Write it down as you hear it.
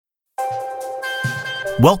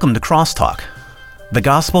Welcome to Crosstalk, the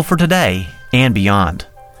gospel for today and beyond.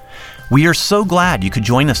 We are so glad you could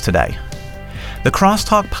join us today. The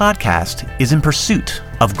Crosstalk podcast is in pursuit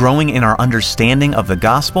of growing in our understanding of the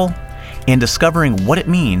gospel and discovering what it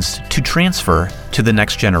means to transfer to the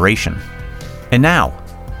next generation. And now,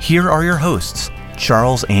 here are your hosts,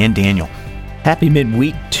 Charles and Daniel. Happy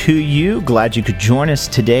midweek to you. Glad you could join us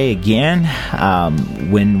today again.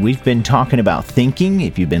 When we've been talking about thinking,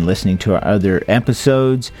 if you've been listening to our other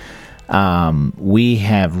episodes, we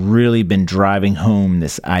have really been driving home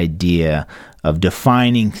this idea of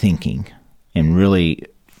defining thinking. And really,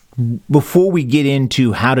 before we get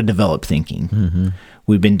into how to develop thinking,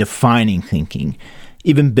 we've been defining thinking,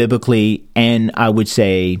 even biblically, and I would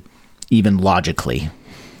say even logically.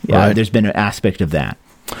 Right. There's been an aspect of that.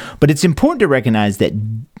 But it's important to recognize that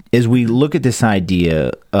as we look at this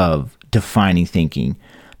idea of defining thinking,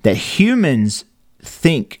 that humans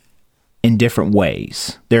think in different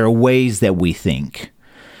ways. There are ways that we think.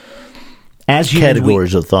 As humans,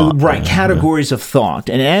 categories of thought. Right, categories of thought.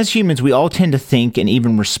 And as humans, we all tend to think and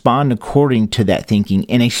even respond according to that thinking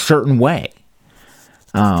in a certain way.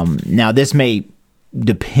 Now, this may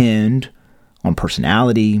depend on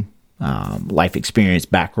personality, life experience,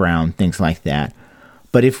 background, things like that.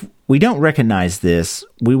 But if we don't recognize this,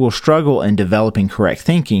 we will struggle in developing correct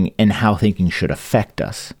thinking and how thinking should affect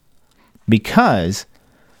us. Because,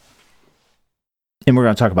 and we're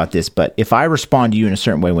going to talk about this, but if I respond to you in a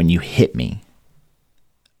certain way when you hit me,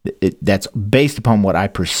 that's based upon what I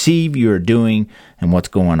perceive you're doing and what's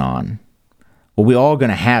going on. Well, we're all going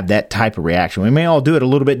to have that type of reaction. We may all do it a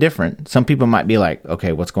little bit different. Some people might be like,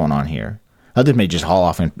 okay, what's going on here? Others may just haul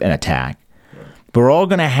off and attack. But we're all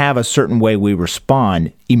going to have a certain way we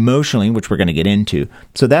respond emotionally, which we're going to get into.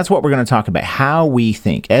 So that's what we're going to talk about, how we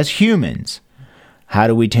think. As humans, how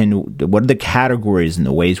do we tend to, what are the categories and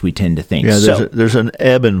the ways we tend to think? Yeah, there's an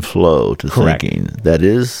ebb and flow to thinking that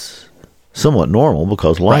is somewhat normal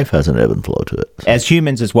because life has an ebb and flow to it. As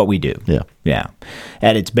humans, it's what we do. Yeah.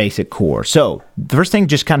 At its basic core. So the first thing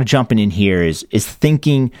just kind of jumping in here is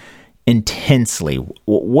thinking intensely.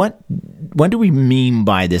 What do we mean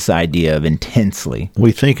by this idea of intensely?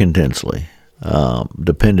 We think intensely,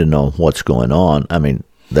 depending on what's going on. I mean,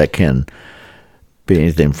 that can be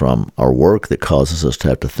anything from our work that causes us to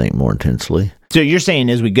have to think more intensely. So you're saying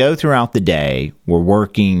as we go throughout the day, we're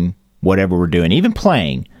working, whatever we're doing, even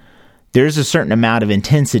playing, there's a certain amount of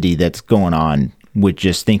intensity that's going on with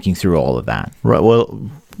just thinking through all of that. Right. Well,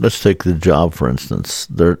 let's take the job, for instance.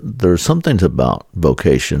 There's some things about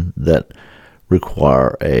vocation that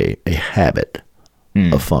require a habit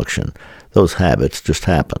of function. Those habits just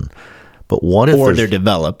happen. But what if they're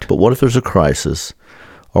developed? But what if there's a crisis,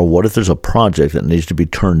 or what if there's a project that needs to be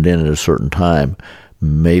turned in at a certain time?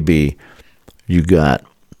 Maybe you got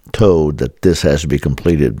told that this has to be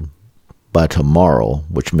completed by tomorrow,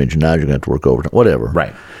 which means now you're going to have to work overtime, whatever.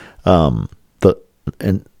 Right.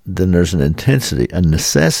 And then there's an intensity, a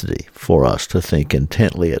necessity for us to think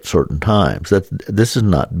intently at certain times. This is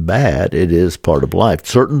not bad. It is part of life.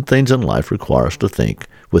 Certain things in life require us to think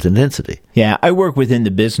with intensity. Yeah, I work within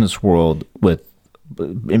the business world with,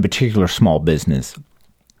 in particular, small business.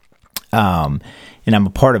 And I'm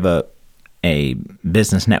a part of a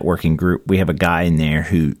business networking group. We have a guy in there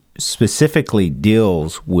who specifically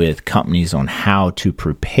deals with companies on how to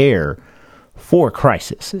prepare for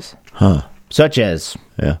crises. Such as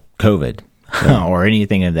COVID or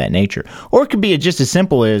anything of that nature. Or it could be just as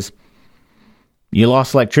simple as you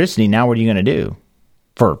lost electricity, now what are you going to do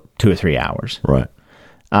for 2 or 3 hours? Right.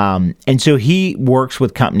 And so he works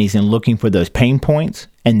with companies in looking for those pain points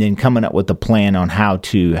and then coming up with a plan on how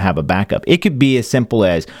to have a backup. It could be as simple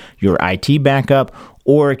as your IT backup,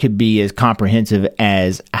 or it could be as comprehensive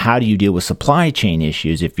as how do you deal with supply chain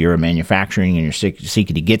issues if you're a manufacturing and you're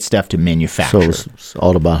seeking to get stuff to manufacture. So it's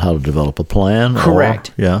all about how to develop a plan?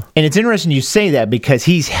 Correct. Yeah. And it's interesting you say that because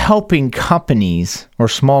he's helping companies or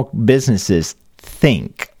small businesses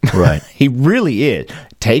think. Right. He really is.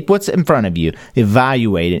 Take what's in front of you,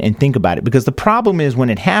 evaluate it, and think about it. Because the problem is when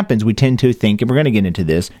it happens, we tend to think, and we're going to get into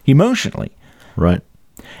this, emotionally. Right.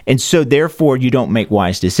 And so, therefore, you don't make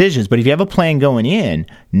wise decisions. But if you have a plan going in,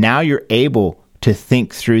 now you're able to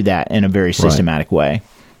think through that in a very systematic way.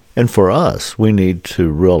 And for us, we need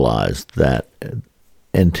to realize that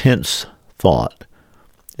intense thought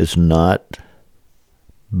is not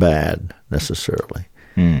bad necessarily.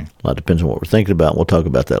 A lot depends on what we're thinking about. We'll talk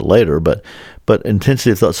about that later. But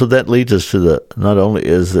intensity of thought. So that leads us to the, not only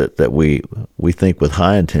is it that we think with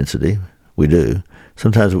high intensity, we do.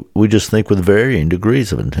 Sometimes we just think with varying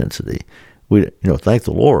degrees of intensity. Thank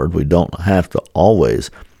the Lord, we don't have to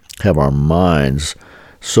always have our minds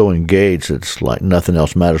so engaged it's like nothing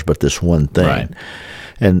else matters but this one thing. Right.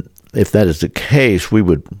 And if that is the case,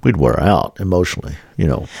 we'd wear out emotionally,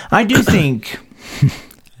 I do think,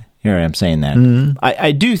 here I am saying that,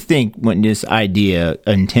 I do think when this idea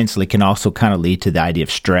intensely can also kind of lead to the idea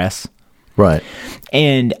of stress. Right.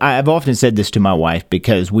 And I've often said this to my wife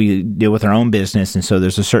because we deal with our own business, and so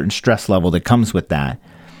there's a certain stress level that comes with that.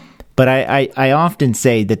 But I often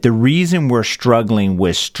say that the reason we're struggling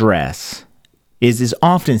with stress is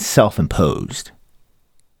often self-imposed.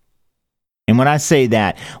 And when I say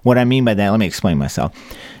that, what I mean by that, let me explain myself.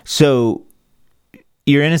 So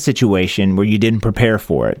you're in a situation where you didn't prepare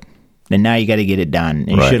for it, and now you got to get it done,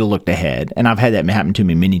 and you should have looked ahead. And I've had that happen to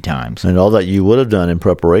me many times. And all that you would have done in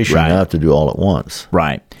preparation, you have to do all at once.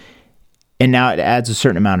 Right. And now it adds a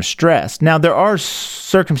certain amount of stress. Now, there are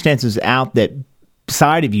circumstances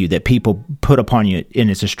outside of you that people put upon you, and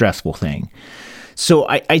it's a stressful thing. So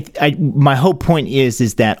my whole point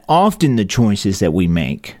is that often the choices that we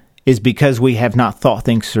make is because we have not thought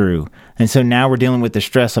things through. And so now we're dealing with the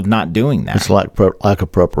stress of not doing that. It's like lack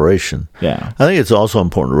of preparation. Yeah. I think it's also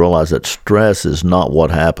important to realize that stress is not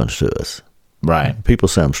what happens to us. Right. People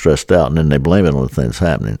say I'm stressed out, and then they blame it on the thing that's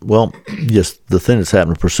happening. Well, yes, the thing that's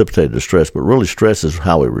happening precipitated the stress, but really stress is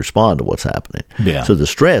how we respond to what's happening. Yeah. So the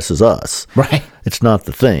stress is us. Right. It's not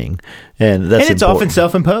the thing. And that's And it's important. often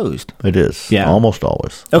self-imposed. It is. Yeah. Almost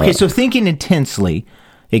always. Okay, so thinking intensely,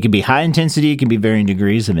 it can be high intensity, it can be varying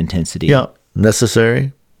degrees of intensity. Yeah.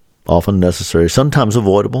 Necessary. Often necessary. Sometimes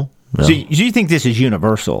avoidable. Yeah. So do you think this is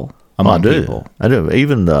universal among people? I do.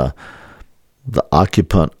 Even the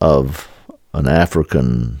occupant of an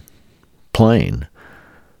African plane,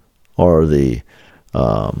 or the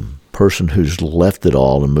person who's left it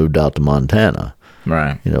all and moved out to Montana,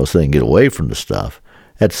 Right. so they can get away from the stuff.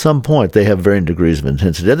 At some point, they have varying degrees of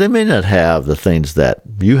intensity. They may not have the things that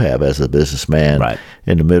you have as a businessman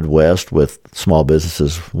in the Midwest, with small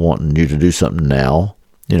businesses wanting you to do something now,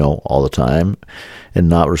 all the time, and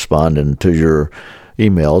not responding to your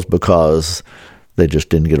emails because they just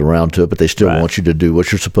didn't get around to it, but they still want you to do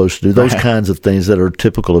what you're supposed to do. Those kinds of things that are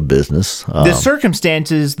typical of business. The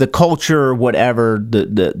circumstances, the culture, whatever,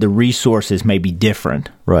 the resources may be different.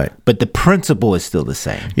 Right. But the principle is still the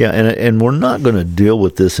same. Yeah, and we're not going to deal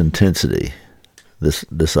with this intensity,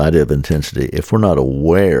 this idea of intensity, if we're not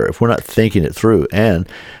aware, if we're not thinking it through, and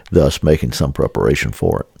thus making some preparation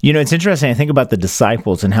for it. It's interesting. I think about the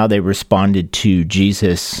disciples and how they responded to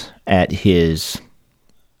Jesus at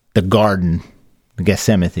the garden,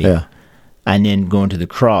 Gethsemane, and then going to the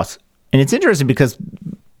cross. And it's interesting because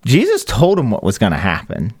Jesus told them what was going to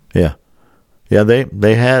happen. Yeah. Yeah,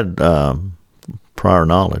 they had prior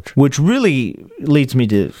knowledge. Which really leads me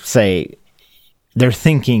to say their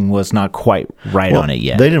thinking was not quite right on it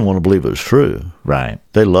yet. They didn't want to believe it was true. Right.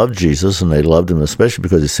 They loved Jesus, and they loved him especially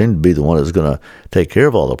because he seemed to be the one that's going to take care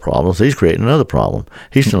of all the problems. He's creating another problem.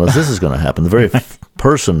 He's telling us this is going to happen. The very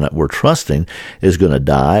person that we're trusting is going to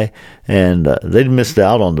die, and they missed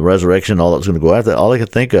out on the resurrection, all that was going to go after that. All they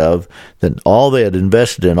could think of, that all they had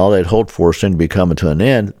invested in, all they had hoped for, seemed to be coming to an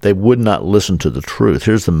end. They would not listen to the truth.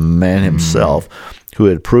 Here's the man himself who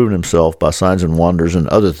had proven himself by signs and wonders and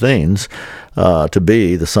other things to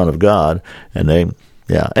be the Son of God. And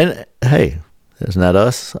and hey, isn't that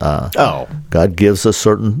us? God gives us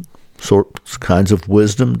certain kinds of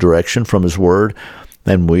wisdom, direction from his word,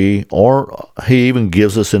 and he even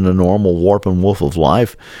gives us in the normal warp and woof of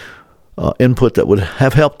life input that would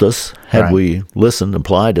have helped us had we listened and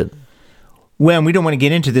applied it. Well, we don't want to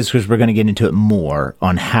get into this because we're going to get into it more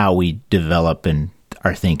on how we develop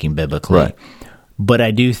our thinking biblically. Right. But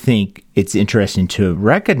I do think it's interesting to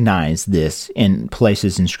recognize this in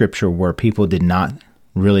places in Scripture where people did not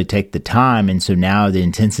really take the time, and so now the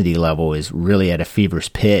intensity level is really at a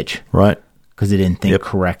feverish pitch. Right. Because they didn't think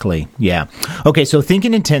correctly. Yeah. Okay, so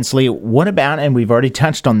thinking intensely, what about, and we've already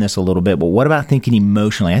touched on this a little bit, but what about thinking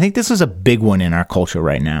emotionally? I think this is a big one in our culture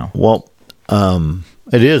right now. Well,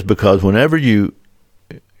 it is, because whenever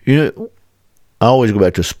I always go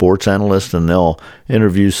back to sports analysts, and they'll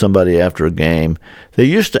interview somebody after a game. They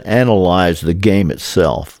used to analyze the game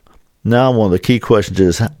itself. Now, one of the key questions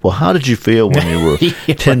is, well, how did you feel when you were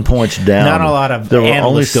 10 points down? Not a lot of there were only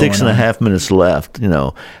analysts going 6.5 minutes left.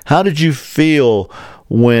 How did you feel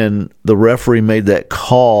when the referee made that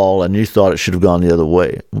call and you thought it should have gone the other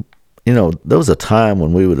way? There was a time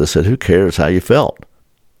when we would have said, who cares how you felt?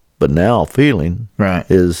 But now feeling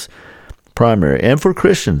is primary. And for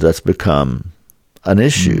Christians, that's become an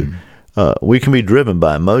issue. We can be driven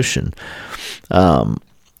by emotion.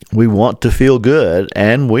 We want to feel good,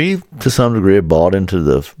 and we, to some degree, have bought into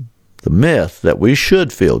the the myth that we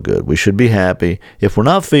should feel good, we should be happy. If we're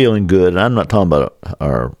not feeling good, and I'm not talking about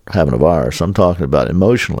our having a virus, I'm talking about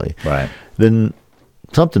emotionally, Right. then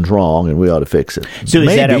something's wrong and we ought to fix it. So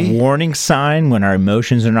is that a warning sign when our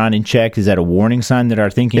emotions are not in check? Is that a warning sign that our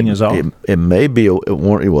thinking is off? It may be a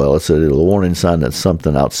warning. Well, it's a warning sign that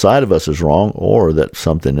something outside of us is wrong, or that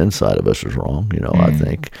something inside of us is wrong. I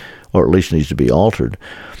think, or at least needs to be altered.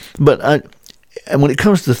 But and when it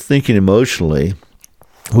comes to thinking emotionally,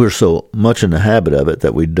 we're so much in the habit of it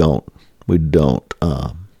that we don't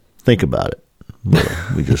think about it.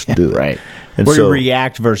 We just do it. Right. And Where so, you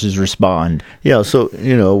react versus respond. Yeah, so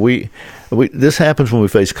we this happens when we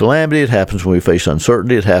face calamity. It happens when we face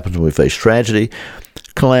uncertainty. It happens when we face tragedy.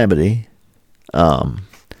 Calamity.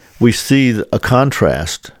 We see a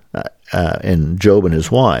contrast in Job and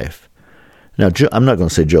his wife. Now, I'm not going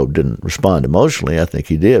to say Job didn't respond emotionally. I think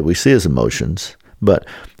he did. We see his emotions, but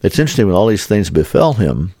it's interesting when all these things befell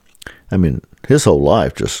him. I mean, his whole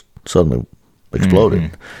life just suddenly exploded.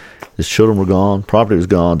 Mm-hmm. His children were gone, property was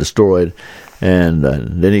gone, destroyed, and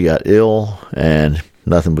then he got ill, and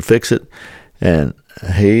nothing would fix it. And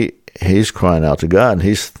he's crying out to God, and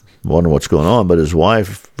he's wondering what's going on. But his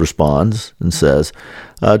wife responds and says,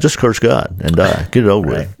 "Just curse God and die. Get it over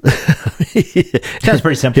with." Sounds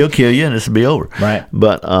pretty simple. He'll kill you, and this will be over. Right.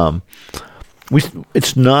 But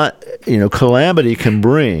it's not. Calamity can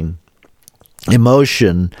bring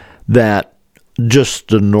emotion that just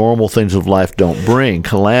the normal things of life don't bring.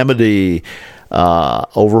 Calamity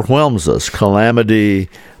overwhelms us. Calamity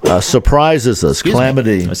surprises us.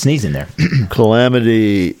 Calamity. I'm sneezing there.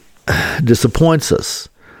 Calamity disappoints us.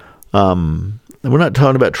 We're not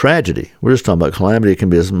talking about tragedy. We're just talking about calamity. It can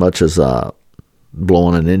be as much as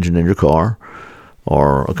blowing an engine in your car,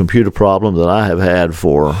 or a computer problem that I have had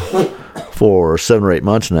for 7 or 8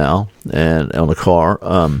 months now, and on the car.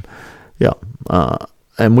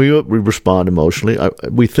 And we respond emotionally.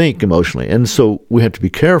 We think emotionally. And so we have to be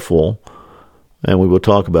careful, and we will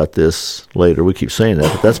talk about this later. We keep saying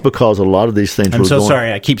that, but that's because a lot of these things... I'm so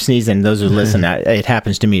sorry. I keep sneezing. Those who listen, it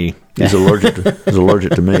happens to me. He's allergic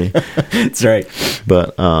to me. That's right.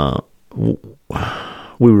 But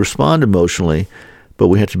we respond emotionally, but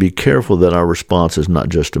we have to be careful that our response is not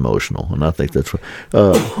just emotional. And I think that's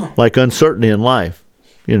like uncertainty in life.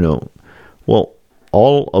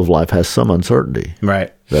 All of life has some uncertainty.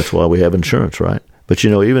 Right. That's why we have insurance, right? But,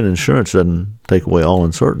 even insurance doesn't take away all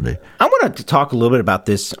uncertainty. I want to talk a little bit about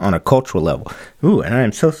this on a cultural level. Ooh, and I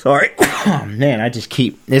am so sorry. Oh, man,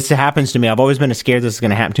 this happens to me. I've always been scared this is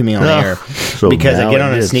going to happen to me on air because I get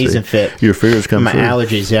on a sneezing fit. Your fears come My through.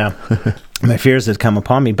 allergies, yeah. My fears have come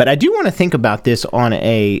upon me. But I do want to think about this on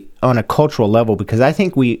a cultural level, because I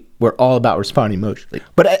think we're all about responding emotionally.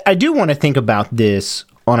 But I do want to think about this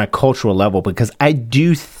on a cultural level, because I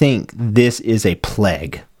do think this is a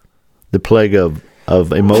plague. The plague of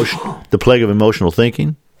emotion, the plague of emotional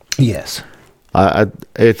thinking. Yes,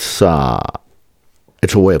 it's a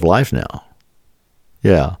way of life now.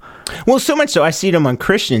 Yeah. Well, so much so I see it among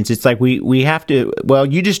Christians. It's like we have to. Well,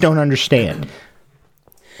 you just don't understand.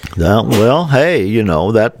 Well, hey,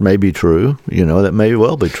 that may be true. That may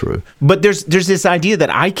well be true. But there's this idea that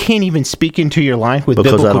I can't even speak into your life with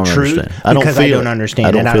because biblical I don't truth understand. I don't because feel I don't it. understand.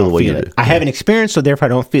 I don't and feel I don't the way feel you it. do. I haven't experienced, so therefore I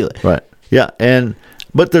don't feel it. Right. Yeah.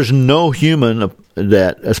 But there's no human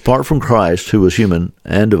that, apart from Christ, who was human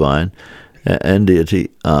and divine and deity,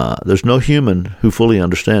 there's no human who fully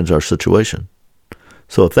understands our situation.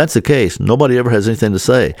 So if that's the case, nobody ever has anything to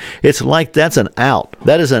say. It's like that's an out.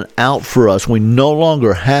 That is an out for us. We no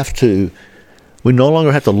longer have to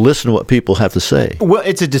listen to what people have to say. Well,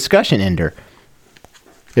 it's a discussion ender.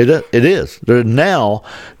 It is. There's now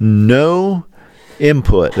no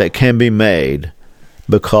input that can be made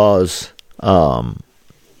because no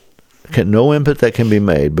input that can be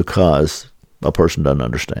made because a person doesn't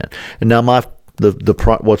understand. And now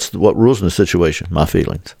what rules in the situation? My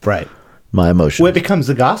feelings. Right. My emotions. Well, it becomes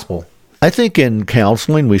the gospel. I think in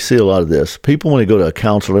counseling we see a lot of this. People, when they go to a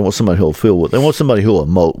counselor, they want somebody who will they want somebody who will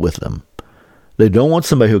emote with them. They don't want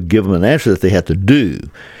somebody who will give them an answer that they have to do.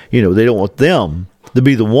 They don't want them to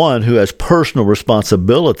be the one who has personal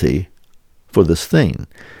responsibility for this thing.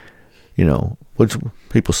 Which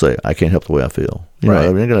people say, I can't help the way I feel. Right.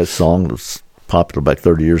 I got a song that's popular back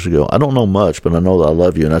 30 years ago. I don't know much, but I know that I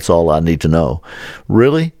love you, and that's all I need to know.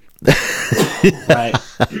 Really? Right.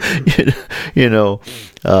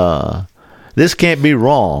 This can't be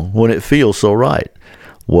wrong when it feels so right.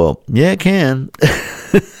 Well, yeah, it can.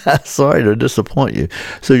 Sorry to disappoint you.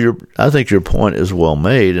 So I think your point is well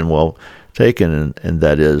made and well taken, and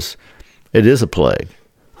that is, it is a plague.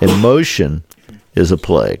 Emotion is a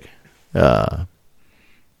plague. How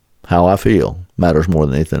how I feel matters more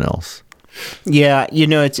than anything else. Yeah,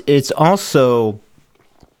 it's also,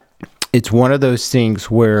 it's one of those things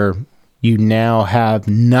where you now have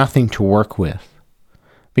nothing to work with.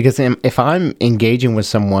 Because if I'm engaging with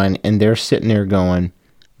someone and they're sitting there going,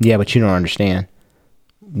 yeah, but you don't understand.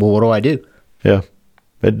 Well, what do I do? Yeah.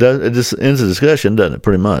 It does. It just ends the discussion, doesn't it,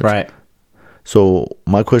 pretty much? Right. So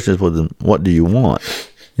my question is, well, then what do you want?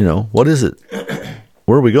 What is it?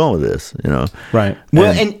 Where are we going with this? Right.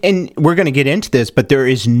 Well, and we're going to get into this, but there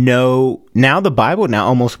is now the Bible now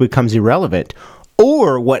almost becomes irrelevant.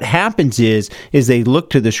 Or what happens is they look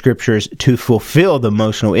to the scriptures to fulfill the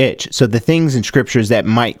emotional itch. So the things in scriptures that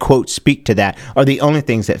might, quote, speak to that are the only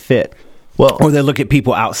things that fit. Well, or they look at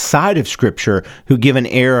people outside of scripture who give an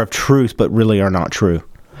air of truth but really are not true.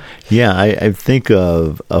 Yeah, I think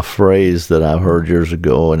of a phrase that I heard years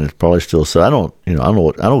ago, and it's probably still said. I don't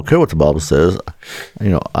care what the Bible says.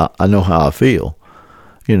 I know how I feel.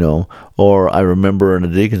 Or I remember in a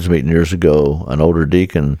deacons meeting years ago, an older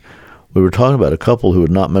deacon, we were talking about a couple who were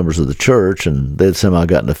not members of the church, and they'd somehow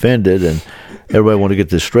gotten offended, and everybody wanted to get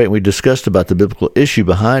this straight. And we discussed about the biblical issue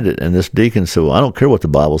behind it, and this deacon said, "Well, I don't care what the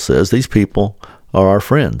Bible says. These people are our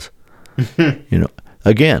friends."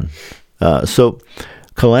 Again, so.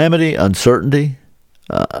 Calamity, uncertainty,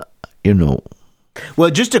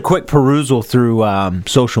 Well, just a quick perusal through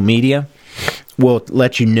social media will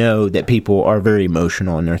let you know that people are very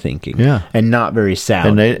emotional in their thinking, and not very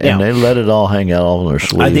sound. And they let it all hang out on their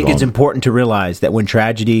sleeve. I think it's important to realize that when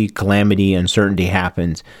tragedy, calamity, uncertainty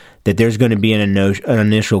happens, that there's going to be an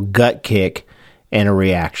initial gut kick and a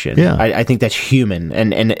reaction. Yeah. I think that's human,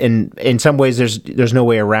 and in some ways there's no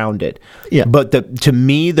way around it. Yeah. But to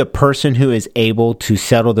me, the person who is able to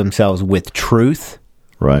settle themselves with truth,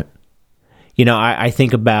 right? I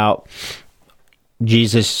think about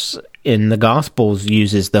Jesus in the Gospels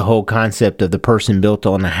uses the whole concept of the person built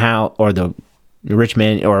on a house, or the rich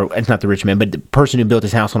man, or it's not the rich man, but the person who built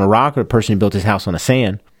his house on a rock, or the person who built his house on a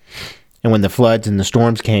sand. And when the floods and the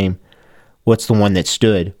storms came, what's the one that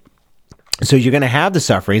stood? So you're going to have the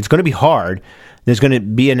suffering. It's going to be hard. There's going to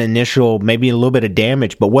be an initial, maybe a little bit of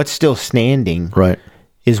damage, but what's still standing, right,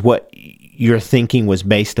 is what your thinking was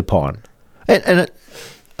based upon. And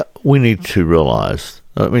we need to realize,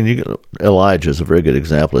 Elijah is a very good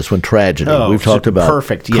example. It's when tragedy. We've talked about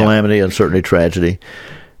calamity, uncertainty, tragedy,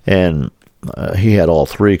 and he had all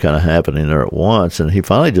three kind of happening there at once. And he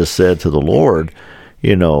finally just said to the Lord,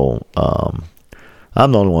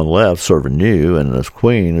 I'm the only one left serving you, and this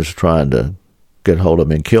queen is trying to get hold of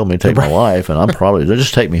me and kill me, take my life, and I'm probably,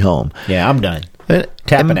 just take me home. Yeah, I'm done.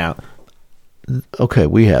 Tapping out. Okay,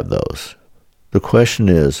 we have those. The question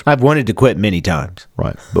is... I've wanted to quit many times.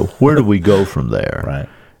 Right, but where do we go from there? Right.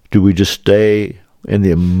 Do we just stay in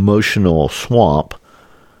the emotional swamp,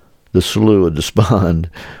 the slough of despond,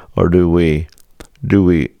 or do we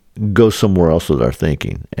go somewhere else with our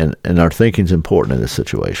thinking? And our thinking's important in this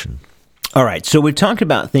situation. All right, so we've talked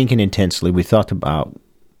about thinking intensely. We've talked about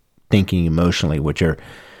thinking emotionally, which are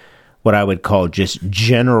what I would call just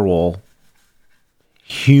general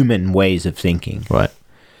human ways of thinking. Right.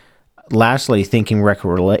 Lastly, thinking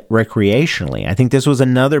recreationally. I think this was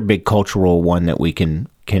another big cultural one that we can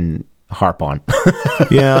harp on.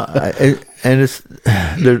 Yeah, and it's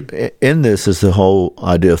in this is the whole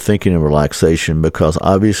idea of thinking and relaxation, because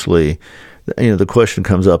obviously, the question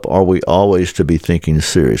comes up: are we always to be thinking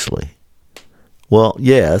seriously? Well,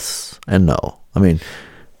 yes and no.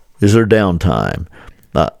 Is there downtime?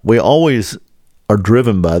 We always are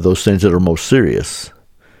driven by those things that are most serious,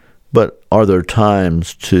 but are there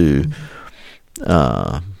times to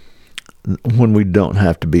when we don't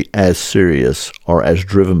have to be as serious or as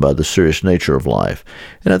driven by the serious nature of life?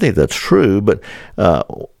 And I think that's true, but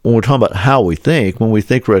when we're talking about how we think, when we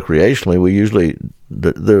think recreationally, we usually,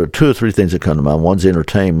 there are two or three things that come to mind. One's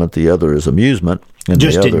entertainment, the other is amusement. And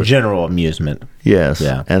just in general amusement. Yes,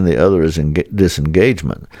 yeah. And the other is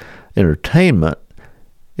disengagement. Entertainment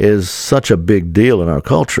is such a big deal in our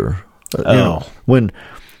culture. When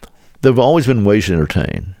there have always been ways to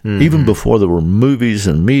entertain. Mm-hmm. Even before there were movies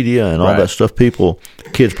and media and all that stuff,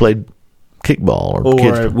 kids played kickball.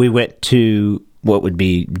 Or we went to what would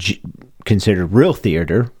be considered real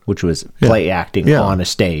theater, which was play acting on a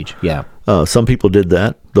stage. Yeah. Some people did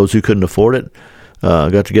that. Those who couldn't afford it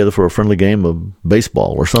got together for a friendly game of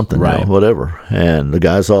baseball or something, whatever. And the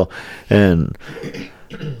guys and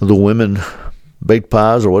the women baked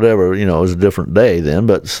pies or whatever. It was a different day then.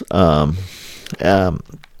 But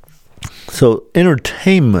so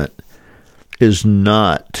entertainment is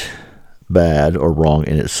not bad or wrong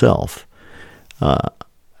in itself.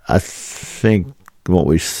 I think what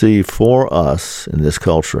we see for us in this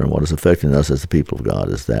culture and what is affecting us as the people of God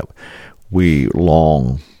is that we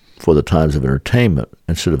long for the times of entertainment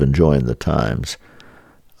instead of enjoying the times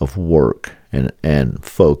of work and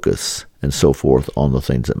focus and so forth on the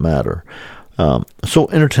things that matter. So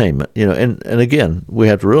entertainment, and again, we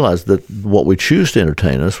have to realize that what we choose to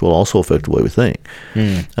entertain us will also affect the way we think.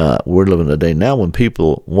 We're living in a day now when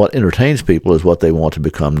what entertains people is what they want to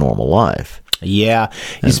become normal life. Yeah,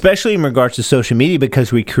 especially in regards to social media,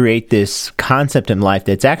 because we create this concept in life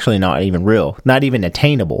that's actually not even real, not even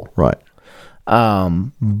attainable. Right.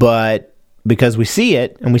 But because we see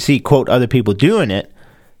it and we see, quote, other people doing it,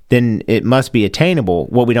 then it must be attainable.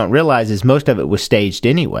 What we don't realize is most of it was staged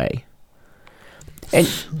anyway. And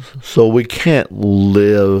so we can't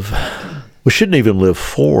live, we shouldn't even live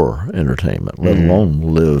for entertainment, let alone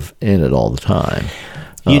live in it all the time.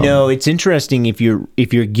 It's interesting if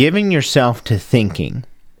you're giving yourself to thinking,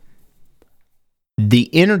 the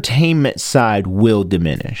entertainment side will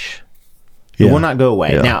diminish. It will not go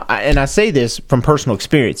away. Yeah. Now, I say this from personal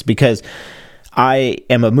experience because I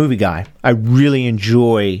am a movie guy. I really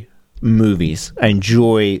enjoy movies. I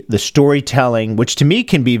enjoy the storytelling, which to me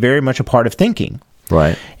can be very much a part of thinking.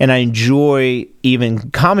 Right. And I enjoy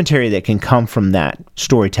even commentary that can come from that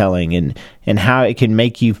storytelling and how it can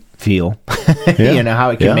make you feel.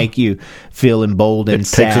 How it can make you feel emboldened,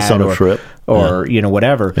 sad, takes us on a trip. Or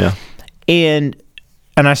whatever. Yeah. And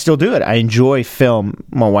I still do it. I enjoy film.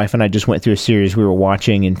 My wife and I just went through a series we were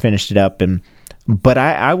watching and finished it up. But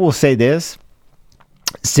I will say this,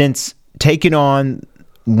 since taking on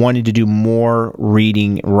wanting to do more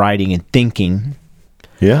reading, writing, and thinking,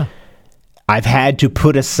 I've had to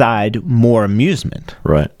put aside more amusement.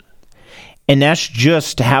 Right. And that's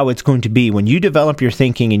just how it's going to be. When you develop your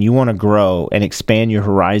thinking and you want to grow and expand your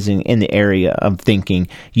horizon in the area of thinking,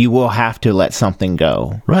 you will have to let something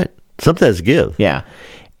go. Right. Something has to give. Yeah.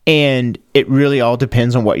 And it really all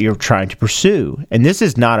depends on what you're trying to pursue. And this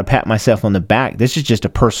is not a pat myself on the back. This is just a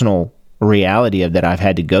personal reality that I've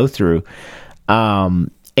had to go through.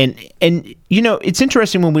 And it's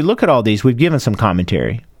interesting when we look at all these, we've given some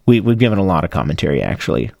commentary. We've given a lot of commentary,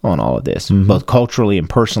 actually, on all of this, both culturally and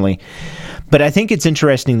personally. But I think it's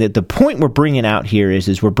interesting that the point we're bringing out here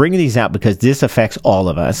is we're bringing these out because this affects all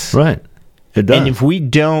of us. Right. It does. And if we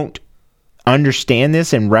don't understand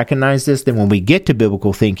this and recognize this, then when we get to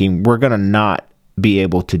biblical thinking, we're going to not be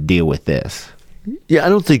able to deal with this. Yeah, I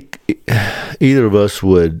don't think either of us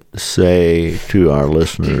would say to our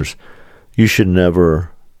listeners, you should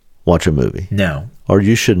never watch a movie. No. Or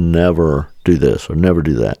you should never do this or never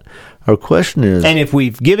do that. Our question is... And if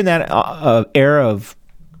we've given that era of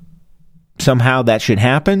somehow that should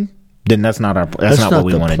happen, then that's not what we want to do. That's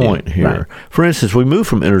not the point here. Right. For instance, we move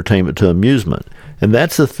from entertainment to amusement. And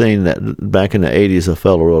that's the thing that back in the 80s, a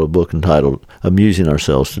fellow wrote a book entitled Amusing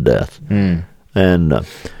Ourselves to Death. And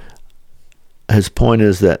his point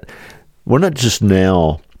is that we're not just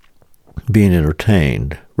now being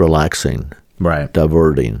entertained, relaxing, right,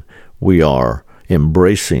 diverting. We are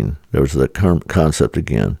embracing, there's the concept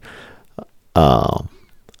again, a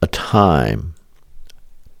time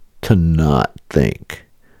to not think,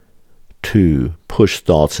 to push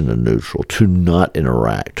thoughts into neutral, to not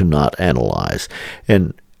interact, to not analyze.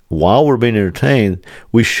 And while we're being entertained,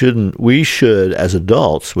 we should, as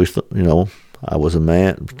adults, I was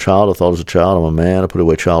a child, I thought I was a child, I'm a man, I put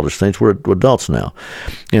away childish things. We're adults now.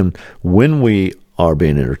 And when we are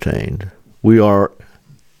being entertained, we are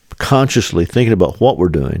consciously thinking about what we're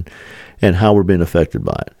doing and how we're being affected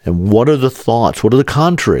by it. And what are the thoughts? What are the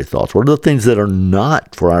contrary thoughts? What are the things that are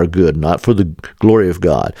not for our good, not for the glory of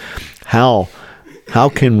God? How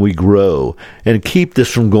can we grow and keep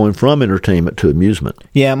this from going from entertainment to amusement?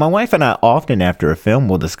 Yeah, my wife and I often after a film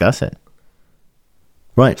will discuss it.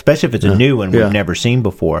 Right. Especially if it's a new one we've never seen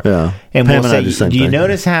before. Yeah. And Pam we'll and I do the say, same do you thing.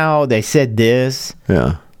 notice how they said this?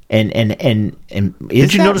 Yeah. And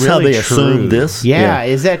Did you notice how they assumed this? Yeah,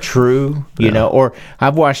 is that true? Or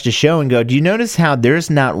I've watched a show and go, do you notice how there's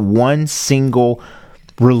not one single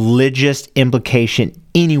religious implication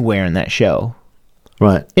anywhere in that show?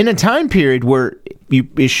 Right. In a time period where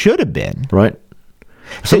it should have been. Right.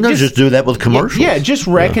 Sometimes just do that with commercials. Yeah, just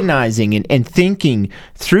recognizing and thinking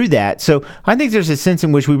through that. So I think there's a sense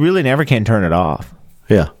in which we really never can turn it off.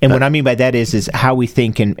 Yeah. And what I mean by that is how we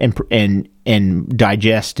think and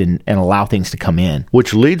digest and allow things to come in.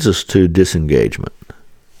 Which leads us to disengagement.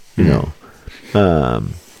 I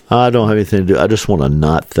don't have anything to do. I just want to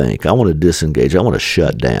not think. I want to disengage. I want to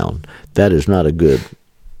shut down. That is not a good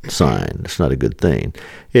sign. It's not a good thing.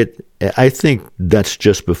 I think that's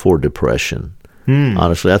just before depression.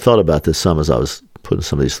 Honestly, I thought about this some as I was putting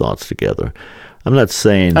some of these thoughts together. I'm not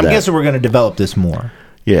saying I'm that. guessing we're going to develop this more.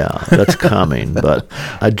 Yeah, that's coming. But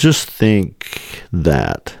I just think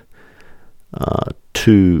that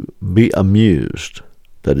to be amused,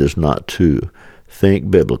 that is not to think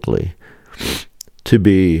biblically, to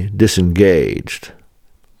be disengaged,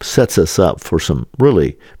 sets us up for some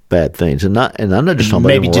really bad things. And I'm not just talking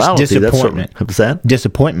Maybe about immorality. just disappointment. What's that?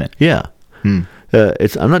 Disappointment. Yeah. I'm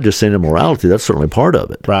not just saying immorality. That's certainly part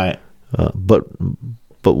of it. Right. But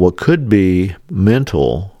what could be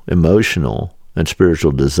mental, emotional, and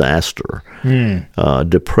spiritual disaster.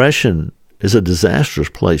 Depression is a disastrous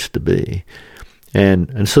place to be.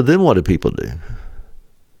 And so then what do people do?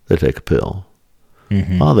 They take a pill.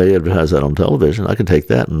 Oh, they advertise that on television. I can take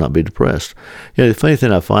that and not be depressed. The funny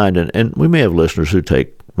thing I find, and we may have listeners who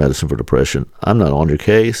take medicine for depression. I'm not on your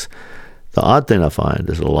case. The odd thing I find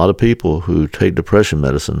is a lot of people who take depression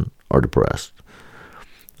medicine are depressed.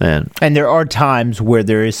 And there are times where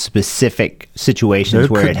there is specific situations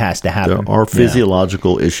where it has to happen. There are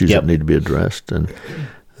physiological issues that need to be addressed, and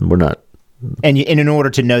we're not. And in order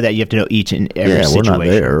to know that, you have to know each and every situation. We're not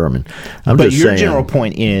there. I mean, but your general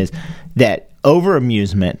point is that over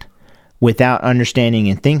amusement, without understanding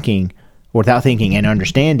and thinking, without thinking and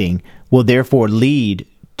understanding, will therefore lead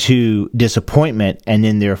to disappointment and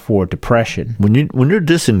then therefore depression. When you're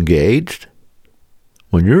disengaged,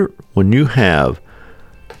 when you have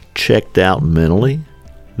checked out mentally,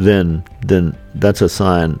 then that's a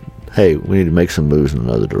sign, hey, we need to make some moves in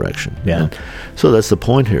another direction. Yeah. And so that's the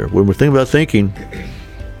point here. When we're thinking about thinking,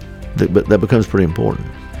 that becomes pretty important.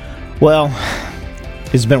 Well,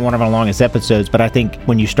 this has been one of our longest episodes, but I think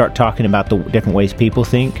when you start talking about the different ways people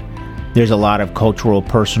think, there's a lot of cultural,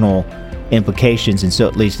 personal implications, and so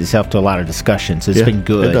it leads itself to a lot of discussions. It's been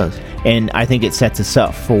good. It does. And I think it sets us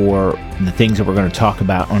up for the things that we're going to talk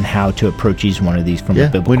about on how to approach each one of these from a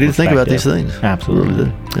biblical we need to think about perspective. these things. Absolutely. We really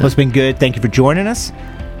do. Yeah. Well, it's been good. Thank you for joining us.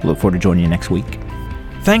 Look forward to joining you next week.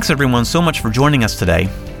 Thanks everyone so much for joining us today.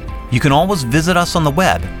 You can always visit us on the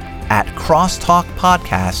web at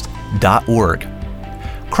crosstalkpodcast.org.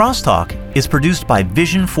 Crosstalk is produced by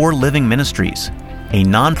Vision for Living Ministries, a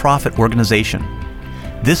nonprofit organization.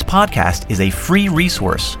 This podcast is a free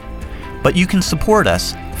resource, but you can support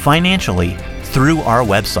us financially through our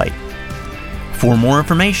website. For more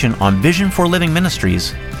information on Vision for Living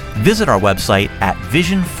Ministries, visit our website at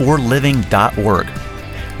visionforliving.org,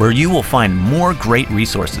 where you will find more great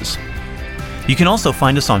resources. You can also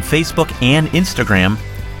find us on Facebook and Instagram.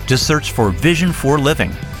 Just search for Vision for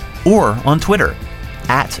Living, or on Twitter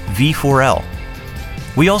at V4L.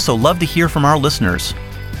 We also love to hear from our listeners.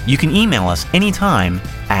 You can email us anytime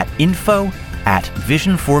at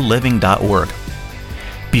info@visionforliving.org.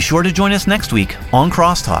 Be sure to join us next week on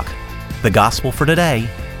Crosstalk, the gospel for today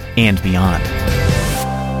and beyond.